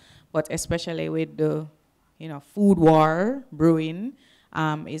earlier, but especially with the, food war brewing,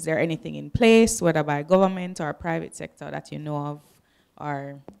 is there anything in place, whether by government or private sector, that you know of,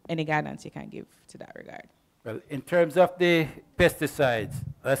 or any guidance you can give to that regard? Well, in terms of the pesticides,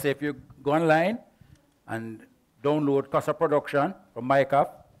 let's say if you go online and download cost of production from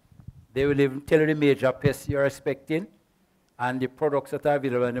MyCap, they will even tell you the major pests you're expecting and the products that are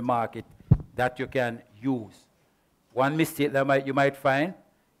available in the market that you can use. One mistake that you might find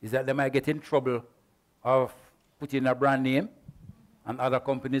is that they might get in trouble of putting a brand name, and other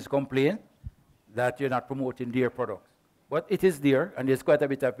companies complain that you're not promoting their products. But it is there, and there's quite a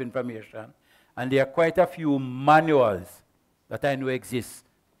bit of information. And there are quite a few manuals that I know exist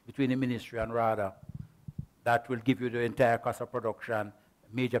between the ministry and RADA that will give you the entire cost of production,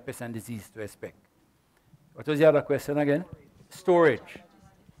 major pest and disease to expect. What was the other question again? Storage.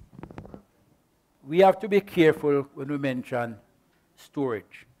 We have to be careful when we mention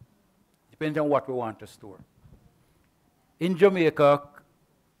storage. Depends on what we want to store. In Jamaica,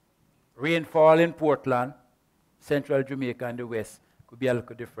 rainfall in Portland, central Jamaica and the west could be a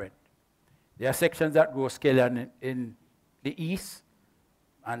little different. There are sections that grow scallion in the east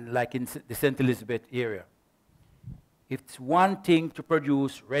and like in the St. Elizabeth area. It's one thing to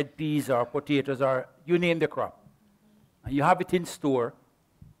produce red peas or potatoes or you name the crop, and you have it in store.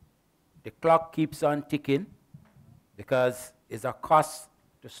 The clock keeps on ticking because it's a cost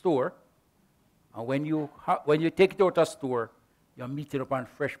to store. And when you take it out of store, you're meeting up on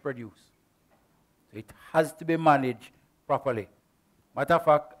fresh produce. So it has to be managed properly. Matter of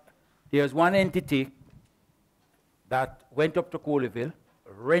fact, there's one entity that went up to Coleyville,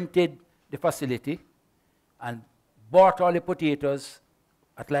 rented the facility, and bought all the potatoes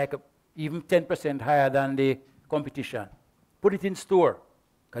at like even 10% higher than the competition. Put it in store,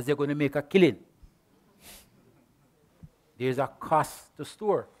 because they're going to make a killing. There's a cost to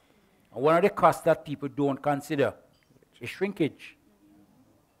store. And one of the costs that people don't consider is shrinkage.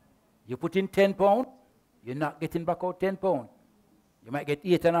 You put in 10 pounds, you're not getting back out 10 pounds. You might get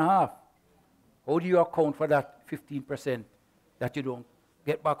 8.5. How do you account for that 15% that you don't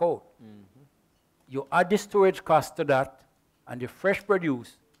get back out? Mm-hmm. You add the storage cost to that, and the fresh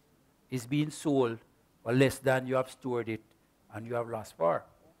produce is being sold for less than you have stored it and you have lost for.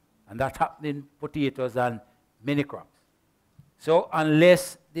 And that happens in potatoes and many crops. So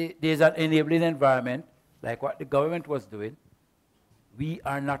unless there's an enabling environment, like what the government was doing, we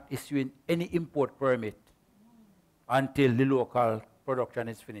are not issuing any import permit until the local production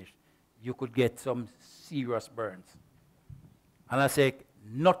is finished. You could get some serious burns. And I say,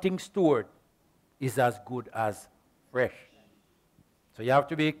 nothing stored is as good as fresh. So you have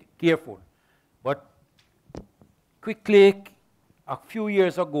to be careful. But quickly, a few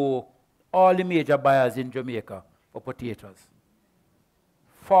years ago, all the major buyers in Jamaica for potatoes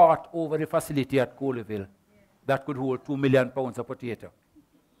fought over the facility at Coleyville that could hold 2 million pounds of potato.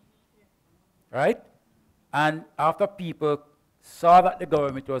 Right? And after people saw that the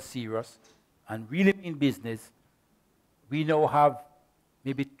government was serious and really in business, we now have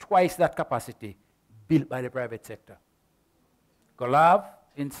maybe twice that capacity built by the private sector. Golav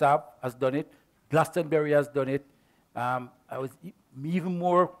in Sab has done it. Glastonbury has done it. I was even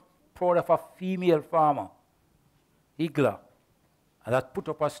more proud of a female farmer, Igla, and that put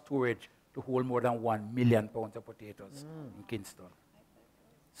up a storage to hold more than 1 million pounds of potatoes in Kingston.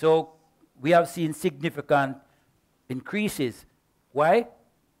 So we have seen significant increases. Why?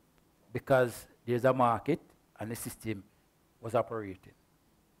 Because there's a market and the system was operating.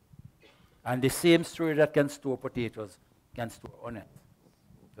 And the same storage that can store potatoes can store on it.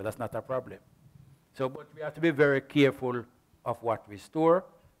 So that's not a problem. So, but we have to be very careful of what we store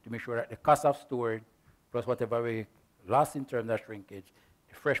to make sure that the cost of storage plus whatever we lost in terms of shrinkage,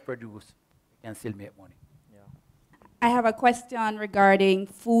 the fresh produce, we can still make money. Yeah. I have a question regarding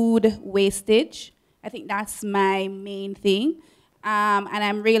food wastage. I think that's my main thing. And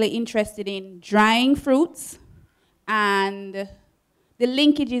I'm really interested in drying fruits and the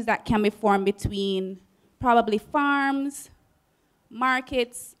linkages that can be formed between probably farms,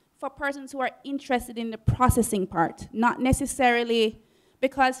 markets, for persons who are interested in the processing part, not necessarily,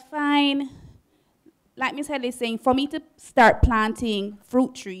 because fine, like Ms. Headley is saying, for me to start planting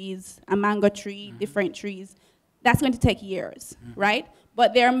fruit trees, a mango tree, different trees, that's going to take years, right?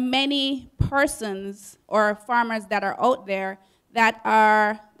 But there are many persons or farmers that are out there that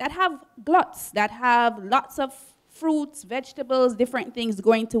have gluts, that have lots of fruits, vegetables, different things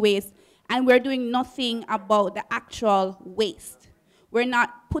going to waste, and we're doing nothing about the actual waste. We're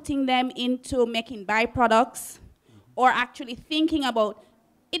not putting them into making byproducts or actually thinking about,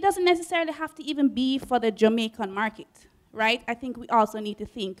 it doesn't necessarily have to even be for the Jamaican market, right? I think we also need to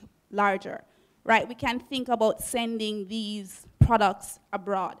think larger, right? We can think about sending these products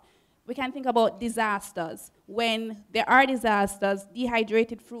abroad. We can think about disasters. When there are disasters,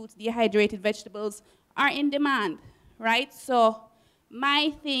 dehydrated fruits, dehydrated vegetables are in demand, right? So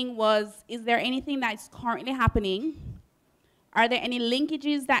my thing was, is there anything that's currently happening? Are there any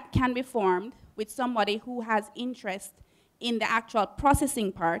linkages that can be formed with somebody who has interest in the actual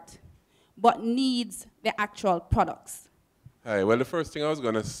processing part, but needs the actual products? Hi. Well, the first thing I was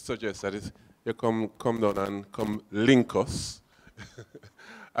going to suggest that is you come down and come link us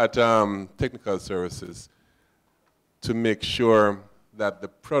at Technical Services to make sure that the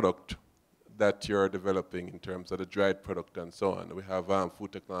product that you're developing in terms of the dried product and so on, we have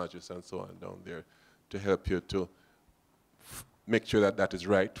food technologists and so on down there to help you to make sure that that is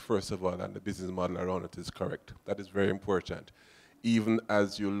right, first of all, and the business model around it is correct. That is very important, even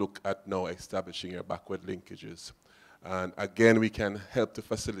as you look at now establishing your backward linkages. And again, we can help to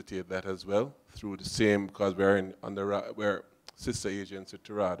facilitate that as well through the same, because we're sister agents with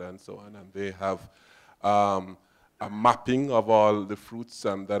Tirada and so on, and they have a mapping of all the fruits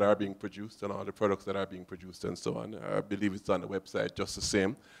that are being produced and all the products that are being produced and so on. I believe it's on the website just the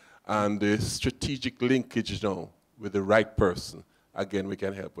same. And the strategic linkage now with the right person, again, we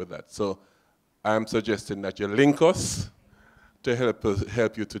can help with that. So I'm suggesting that you link us to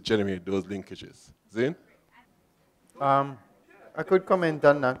help you to generate those linkages. Zane? I could comment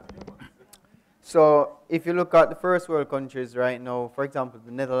on that. So if you look at the first world countries right now, for example,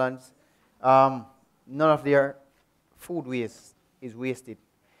 the Netherlands, none of their food waste is wasted.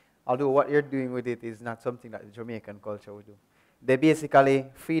 Although what you're doing with it is not something that the Jamaican culture would do. They basically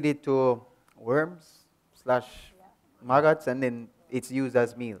feed it to worms / maggots, and then it's used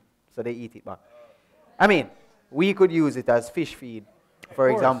as meal. So they eat it back. I mean, we could use it as fish feed,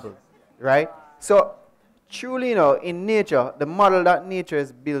 for example, right? So truly, you know, in nature, the model that nature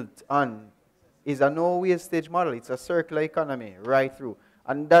is built on is a no wastage model. It's a circular economy right through.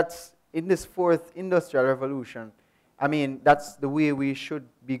 And that's in this fourth industrial revolution. I mean, that's the way we should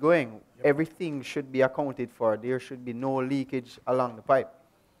be going. Everything should be accounted for. There should be no leakage along the pipe.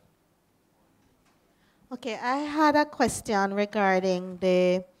 Okay, I had a question regarding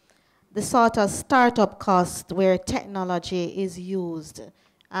the sort of startup cost where technology is used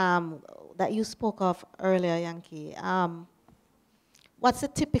that you spoke of earlier, Yankee. What's the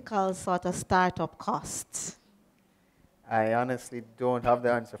typical sort of startup cost? I honestly don't have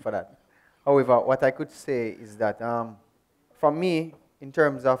the answer for that. However, what I could say is that for me, in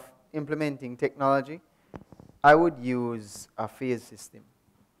terms of implementing technology, I would use a phase system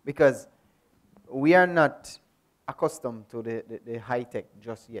because we are not accustomed to the high tech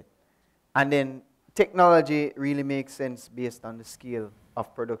just yet. And then technology really makes sense based on the scale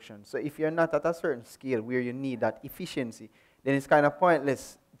of production. So if you're not at a certain scale where you need that efficiency, then it's kind of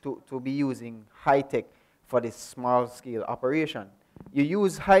pointless to be using high tech for this small scale operation. You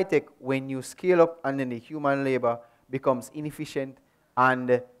use high tech when you scale up and then the human labor becomes inefficient and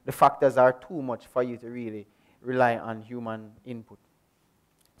the factors are too much for you to really rely on human input.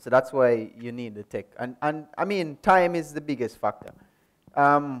 So that's why you need the tech. And I mean, time is the biggest factor.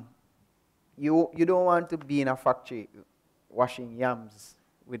 You don't want to be in a factory washing yams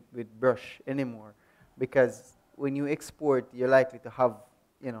with brush anymore, because when you export, you're likely to have,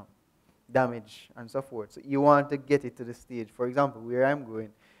 you know, damage and so forth. So you want to get it to the stage. For example, where I'm going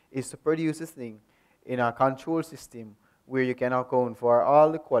is to produce this thing in a control system where you can account for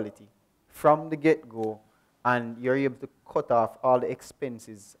all the quality from the get-go, and you're able to cut off all the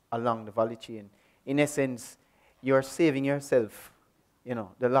expenses along the value chain. In essence, you're saving yourself, you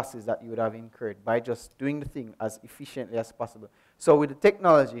know, the losses that you would have incurred by just doing the thing as efficiently as possible. So with the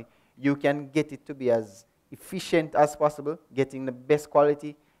technology, you can get it to be as efficient as possible, getting the best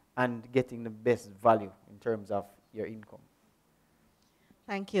quality and getting the best value in terms of your income.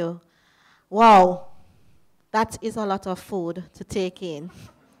 Thank you. Wow, that is a lot of food to take in.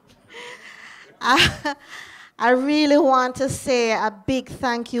 I really want to say a big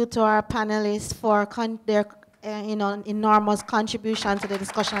thank you to our panelists for their enormous contribution to the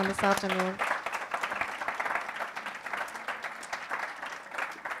discussion this afternoon.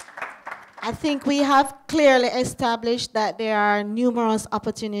 I think we have clearly established that there are numerous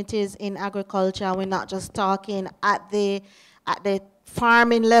opportunities in agriculture. We're not just talking at the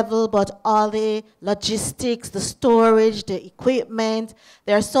farming level, but all the logistics, the storage, the equipment.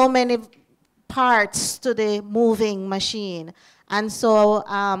 There are so many parts to the moving machine. And so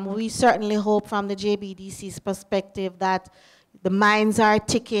we certainly hope from the JBDC's perspective that the minds are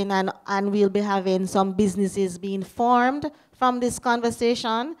ticking and we'll be having some businesses being formed from this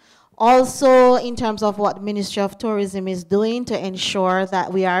conversation. Also, in terms of what the Ministry of Tourism is doing to ensure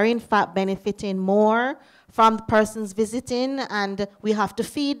that we are in fact benefiting more from the persons visiting, and we have to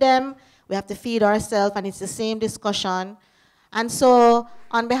feed them, we have to feed ourselves, and it's the same discussion. And so,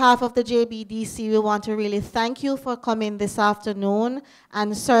 on behalf of the JBDC, we want to really thank you for coming this afternoon,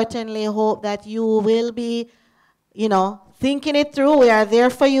 and certainly hope that you will be, you know, thinking it through. We are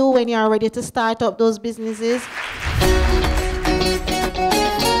there for you when you are ready to start up those businesses.